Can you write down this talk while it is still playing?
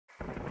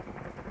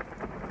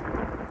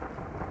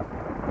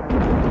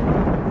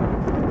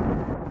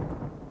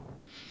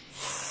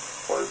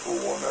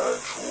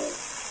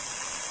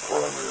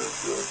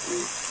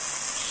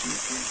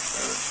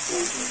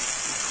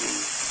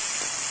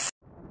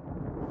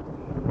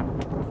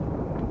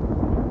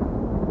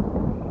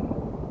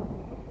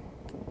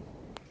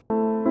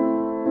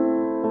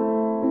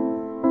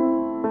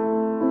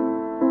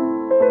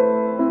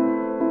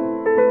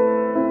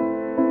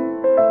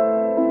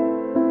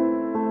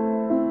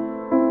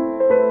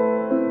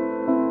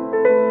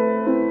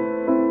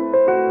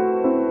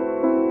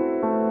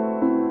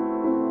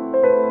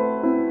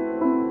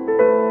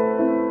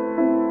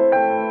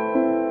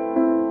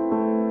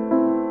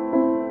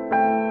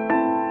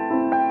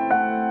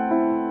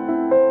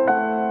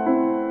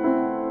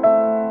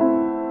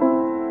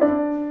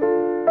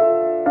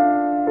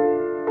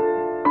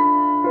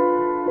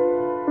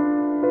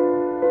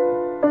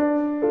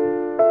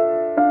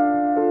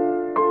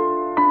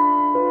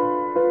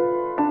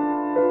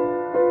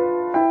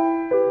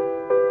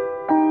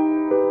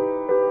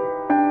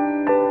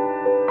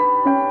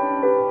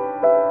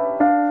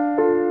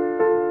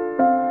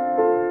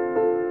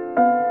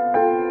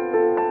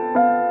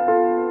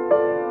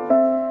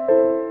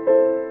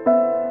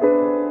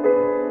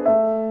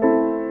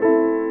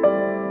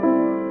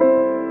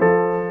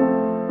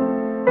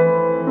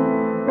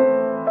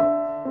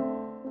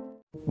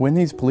When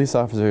these police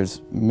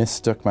officers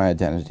mistook my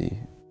identity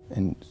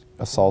and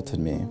assaulted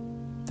me,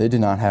 they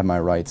did not have my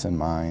rights in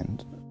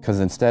mind, because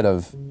instead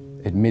of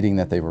admitting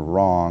that they were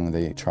wrong,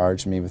 they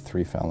charged me with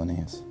 3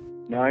 felonies.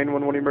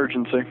 911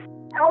 emergency.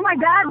 Oh my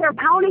God, they're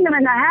pounding him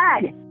in the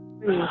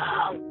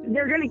head.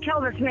 They're gonna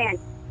kill this man.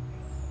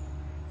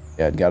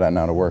 I'd gotten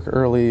out of work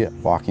early,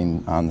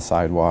 walking on the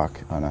sidewalk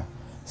on a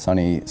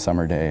sunny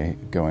summer day,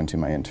 going to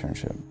my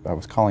internship. I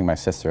was calling my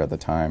sister at the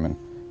time and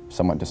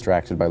somewhat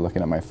distracted by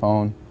looking at my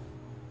phone,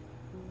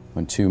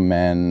 when 2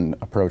 men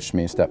approached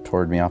me, stepped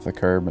toward me off the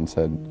curb and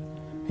said,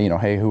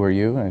 hey, who are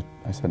you? And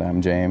I said,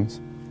 I'm James.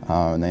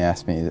 And they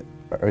asked me,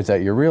 is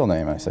that your real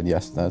name? And I said,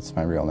 yes, that's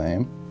my real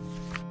name.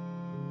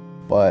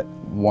 But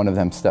one of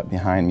them stepped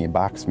behind me,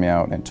 boxed me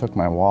out, and took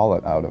my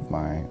wallet out of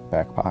my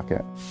back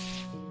pocket.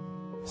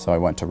 So I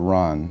went to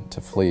run,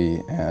 to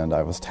flee, and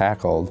I was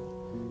tackled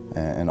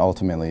and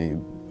ultimately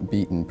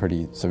beaten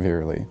pretty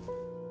severely.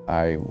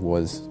 I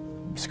was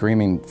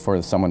screaming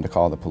for someone to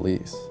call the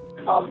police.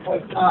 Oh my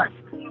God.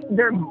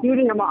 They're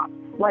beating him up.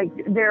 Like,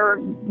 they're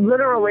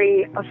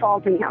literally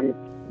assaulting him.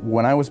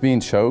 When I was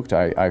being choked,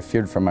 I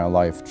feared for my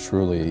life,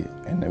 truly,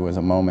 and it was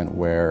a moment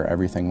where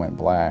everything went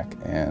black,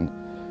 and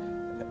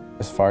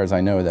as far as I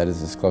know, that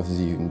is as close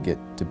as you can get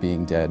to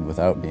being dead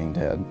without being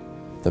dead.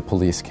 The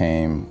police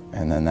came,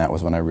 and then that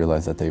was when I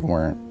realized that they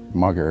weren't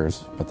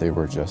muggers, but they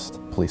were just a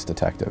police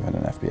detective and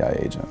an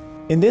FBI agent.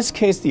 In this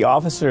case, the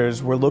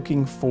officers were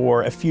looking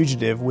for a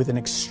fugitive with an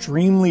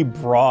extremely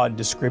broad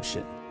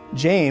description.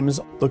 James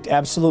looked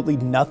absolutely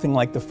nothing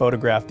like the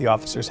photograph the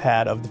officers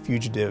had of the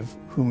fugitive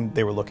whom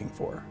they were looking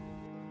for.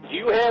 Do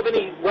you have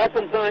any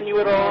weapons on you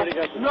at all?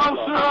 No,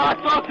 sir, I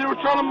thought they were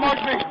trying to mug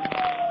me.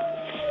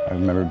 I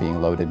remember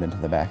being loaded into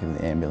the back of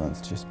the ambulance,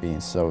 just being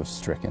so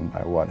stricken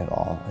by what had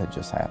all had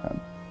just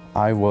happened.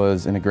 I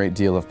was in a great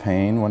deal of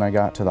pain when I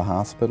got to the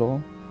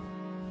hospital,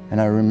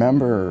 and I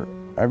remember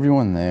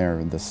everyone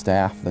there, the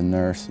staff, the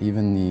nurse,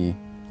 even the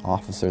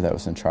officer that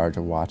was in charge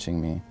of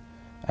watching me.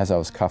 As I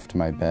was cuffed to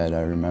my bed, I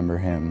remember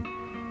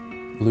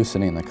him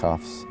loosening the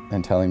cuffs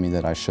and telling me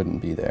that I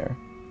shouldn't be there.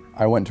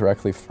 I went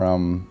directly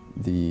from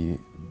the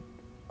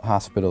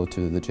hospital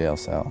to the jail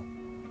cell,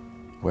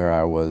 where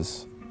I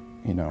was,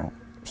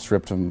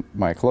 stripped of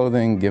my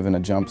clothing, given a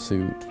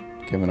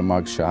jumpsuit, given a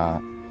mug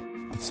shot.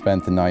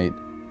 Spent the night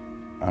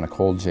on a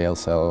cold jail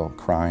cell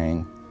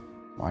crying.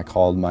 I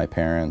called my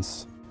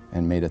parents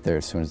and made it there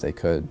as soon as they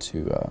could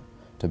to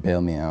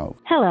bail me out.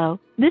 Hello,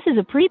 this is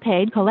a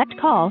prepaid collect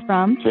call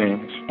from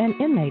James. An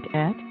inmate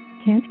at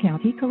Kent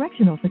County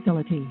Correctional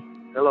Facility.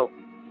 Hello.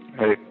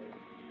 Hey.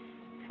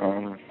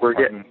 We're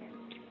getting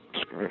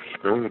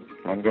Screwed.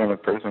 I'm going to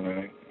prison,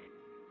 I think.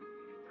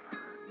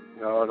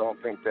 No, I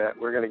don't think that.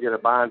 We're going to get a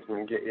bondsman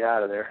and get you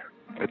out of there.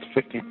 It's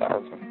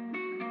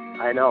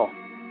 $50,000. I know.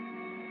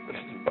 This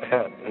is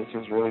bad.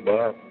 This is really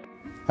bad.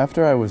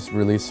 After I was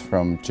released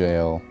from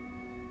jail,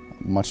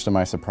 much to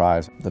my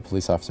surprise, the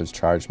police officers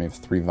charged me with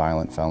 3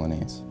 violent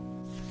felonies.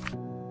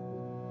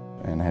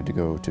 And I had to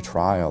go to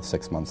trial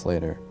 6 months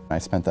later. I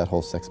spent that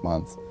whole 6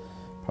 months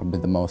probably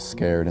the most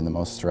scared and the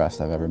most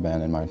stressed I've ever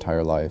been in my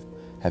entire life,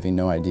 having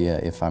no idea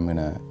if I'm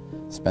gonna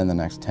spend the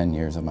next 10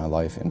 years of my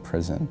life in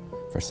prison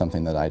for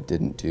something that I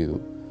didn't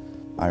do.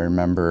 I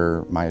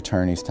remember my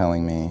attorneys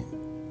telling me,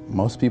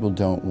 most people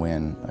don't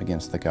win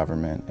against the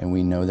government, and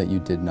we know that you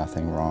did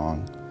nothing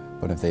wrong,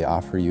 but if they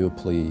offer you a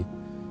plea,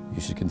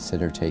 you should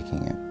consider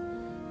taking it.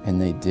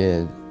 And they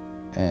did,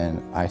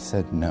 and I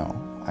said no.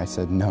 I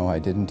said, no, I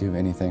didn't do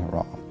anything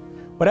wrong.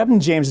 What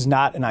happened to James is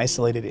not an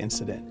isolated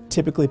incident.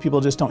 Typically, people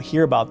just don't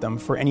hear about them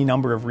for any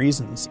number of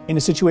reasons. In a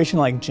situation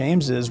like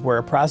James's, where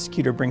a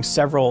prosecutor brings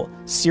several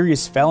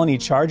serious felony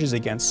charges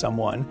against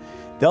someone,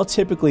 they'll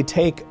typically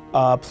take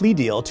a plea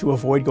deal to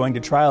avoid going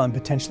to trial and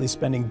potentially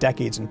spending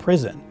decades in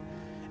prison.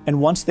 And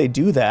once they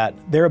do that,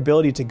 their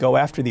ability to go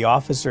after the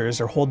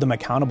officers or hold them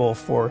accountable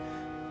for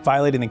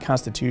violating the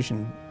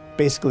Constitution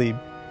basically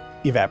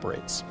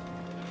evaporates.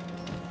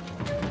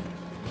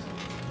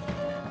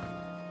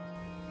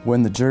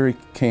 When the jury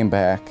came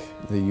back,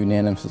 they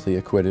unanimously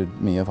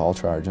acquitted me of all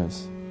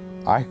charges.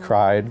 I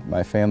cried,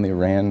 my family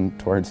ran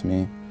towards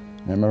me,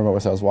 and I remember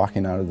as I was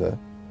walking out of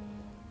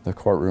the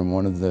courtroom,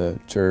 one of the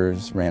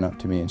jurors ran up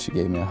to me and she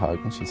gave me a hug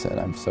and she said,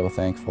 I'm so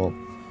thankful.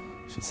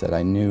 She said,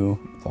 I knew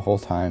the whole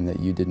time that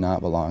you did not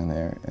belong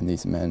there and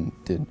these men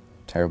did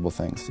terrible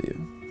things to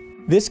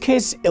you. This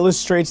case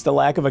illustrates the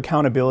lack of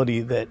accountability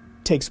that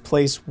takes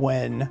place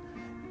when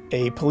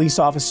a police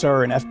officer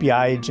or an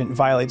FBI agent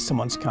violates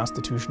someone's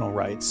constitutional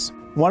rights.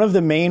 One of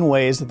the main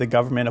ways that the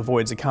government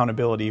avoids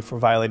accountability for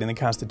violating the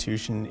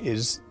Constitution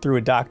is through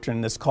a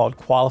doctrine that's called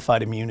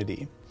qualified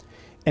immunity.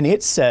 And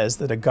it says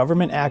that a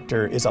government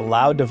actor is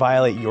allowed to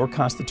violate your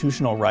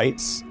constitutional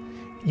rights.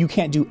 You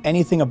can't do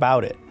anything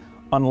about it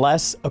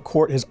unless a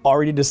court has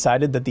already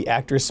decided that the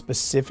actor's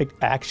specific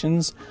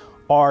actions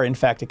are in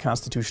fact a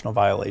constitutional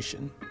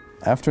violation.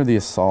 After the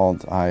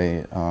assault,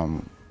 I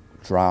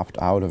dropped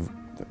out of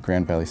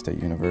Grand Valley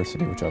State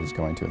University, which I was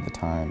going to at the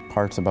time.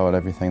 Parts about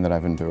everything that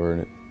I've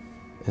endured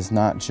is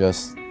not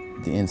just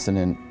the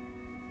incident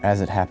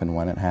as it happened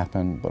when it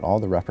happened, but all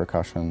the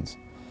repercussions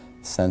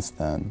since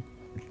then.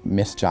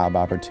 Missed job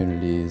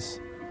opportunities,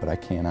 but I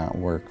cannot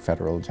work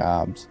federal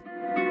jobs.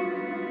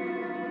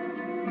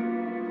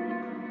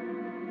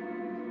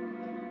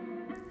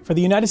 For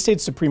the United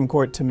States Supreme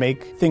Court to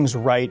make things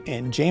right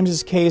in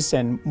James's case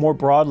and more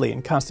broadly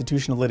in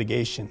constitutional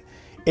litigation,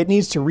 it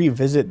needs to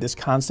revisit this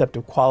concept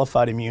of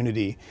qualified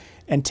immunity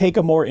and take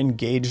a more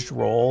engaged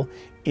role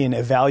in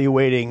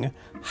evaluating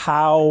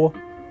how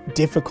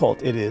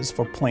difficult it is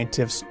for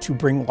plaintiffs to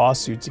bring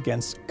lawsuits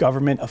against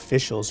government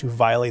officials who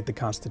violate the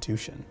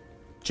Constitution.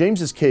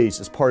 James's case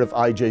is part of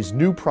IJ's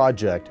new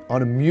project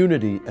on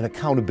immunity and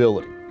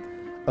accountability.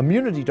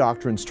 Immunity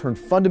doctrines turn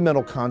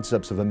fundamental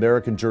concepts of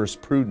American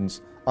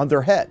jurisprudence on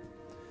their head.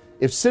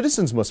 If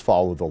citizens must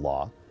follow the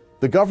law,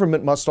 the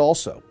government must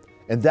also,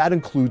 and that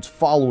includes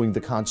following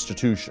the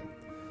Constitution.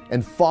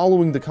 And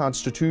following the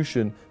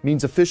Constitution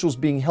means officials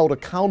being held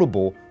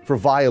accountable for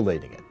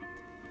violating it.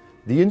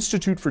 The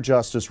Institute for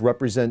Justice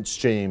represents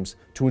James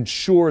to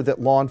ensure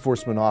that law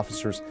enforcement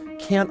officers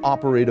can't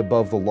operate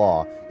above the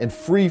law and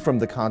free from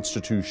the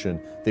Constitution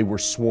they were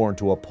sworn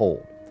to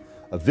uphold.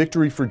 A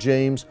victory for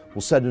James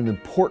will set an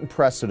important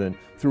precedent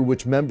through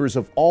which members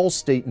of all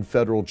state and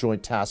federal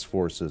joint task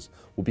forces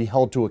will be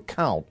held to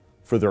account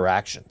for their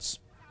actions.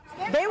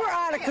 They were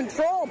out of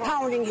control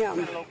pounding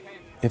him.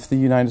 If the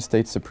United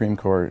States Supreme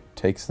Court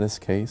takes this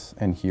case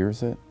and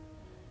hears it,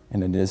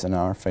 and it is in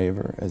our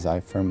favor, as I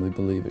firmly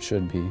believe it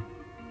should be,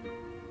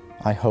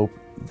 I hope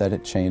that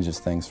it changes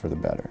things for the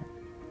better.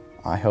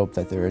 I hope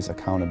that there is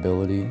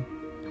accountability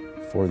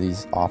for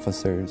these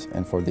officers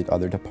and for the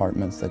other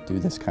departments that do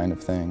this kind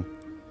of thing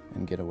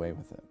and get away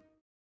with it.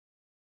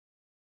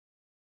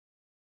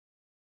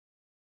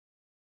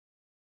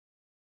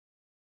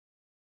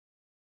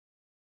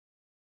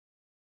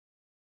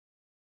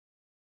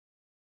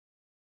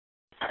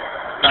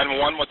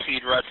 What's the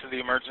address of the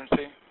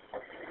emergency?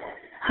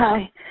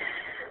 Hi.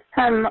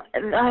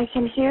 I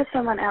can hear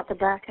someone out the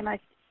back, and I'm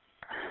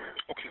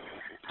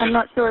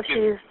not sure if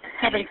she's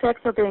having sex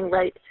or being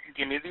raped.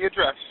 Give me the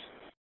address.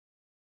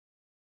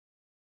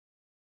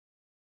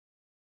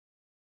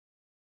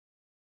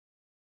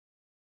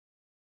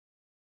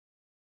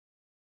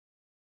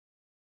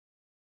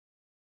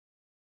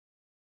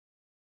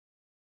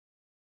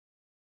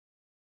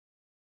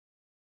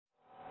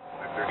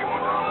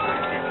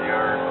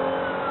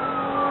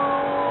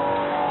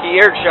 He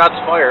aired shots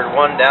fired,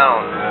 one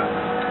down.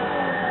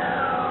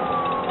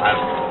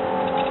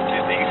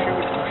 Did they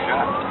shoot two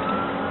shots?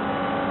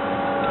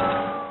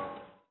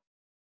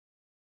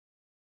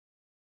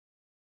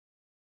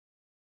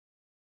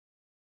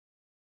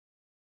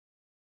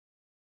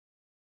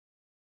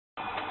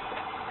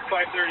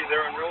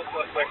 They're on roll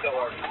suspect at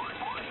large.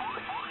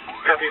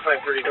 Copy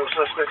 530, no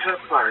suspects at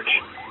large.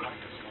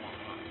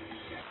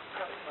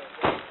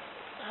 What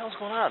the hell's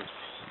going on?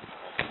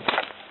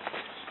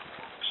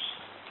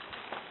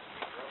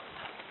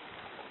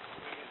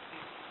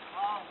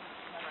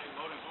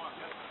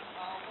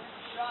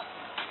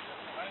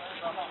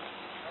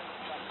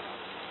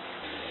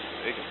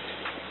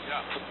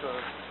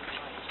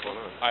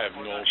 I have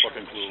no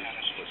fucking clue,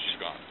 but she's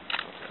gone.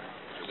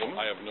 Okay.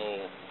 I have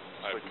no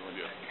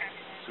idea.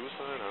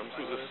 Suicide?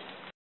 Suicide.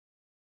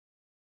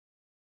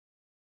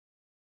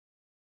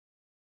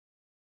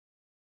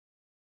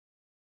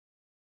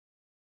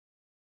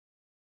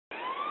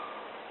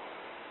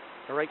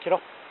 All right, kiddo?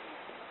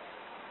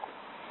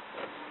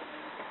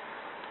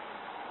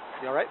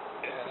 You all right?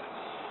 Yeah.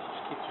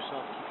 Just keep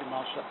your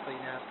mouth shut so you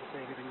don't have to say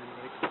anything to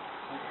anybody.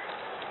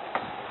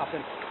 Hop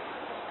in.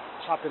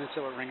 Just hop in and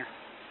sit with Ringer.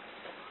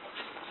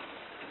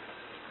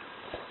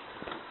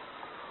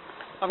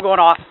 I'm going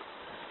off. 3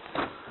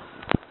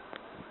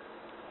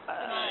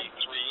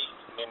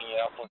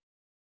 Minneapolis.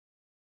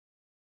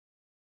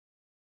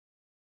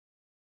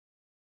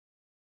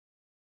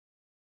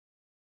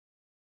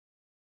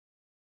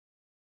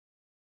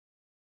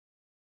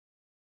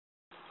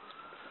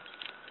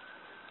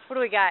 What do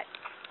we got?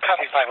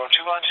 Copy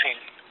 502 on scene.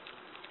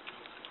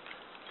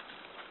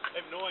 I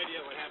have no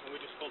idea what happened.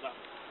 We just pulled out.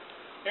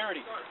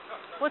 Parody.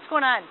 What's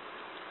going on?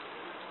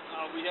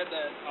 We had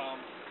that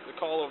the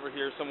call over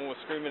here. Someone was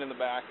screaming in the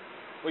back.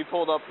 We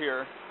pulled up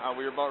here.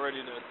 We were about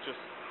ready to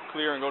just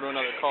clear and go to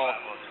another call.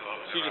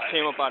 She just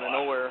came up out of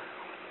nowhere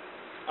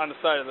on the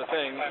side of the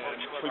thing, and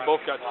we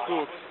both got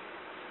spooked.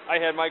 I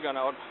had my gun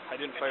out. I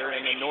didn't fire,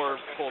 and then Nor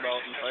pulled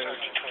out and fired.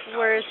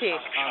 Where is he?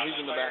 He's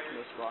in the back of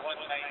this block.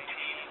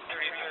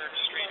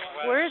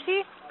 Where is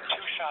he?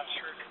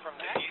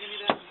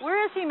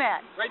 Where is he,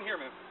 Matt? Right here,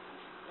 ma'am.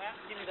 Matt,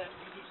 give me that.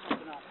 You do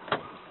something else.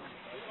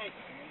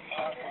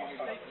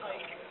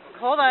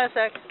 Hold on a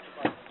sec.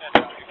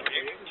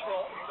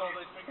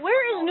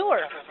 Where is Noor?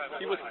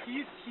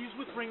 He's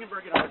with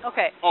Ringenberg.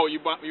 Okay. Oh, you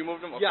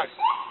moved him? Okay. Yes.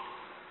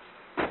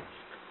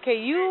 Okay,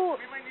 you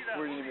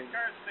Where do you mean?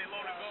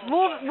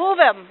 move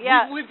him.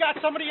 Yeah. We've got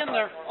somebody in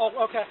there. Oh,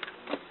 okay.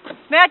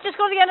 Matt, just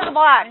go to the end of the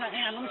block. Hang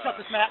on. Let me shut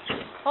this, Matt.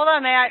 Hold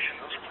on, Matt.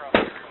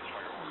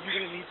 you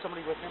going to need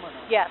somebody with him or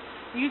not? Yes.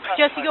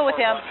 Jesse, go with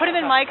him. Put him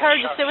in my car.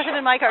 Just sit with him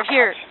in my car.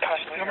 Here.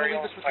 I'm going to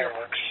leave this with you.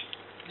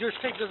 Your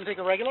tape doesn't take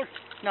a regular?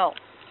 No.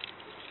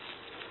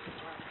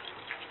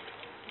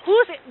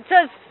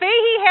 Does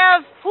Fahey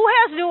have, who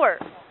has newer?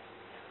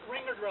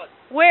 Raynard Rudd.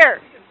 Where?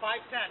 In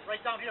 510,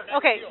 right down here.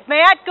 Okay,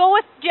 Matt, go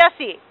with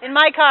Jesse in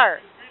my car.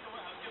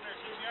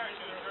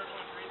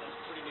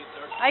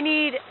 I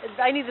need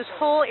this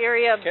whole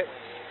area. Okay.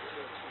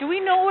 Do we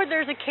know where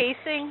there's a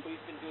casing?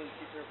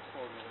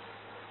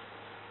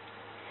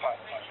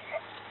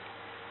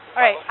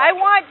 All right, I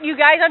want you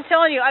guys, I'm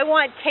telling you, I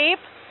want tape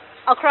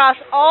across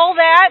all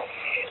that,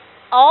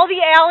 all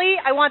the alley.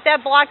 I want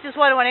that blocked as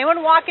well. I don't want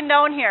anyone walking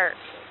down here.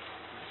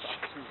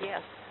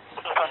 Yes.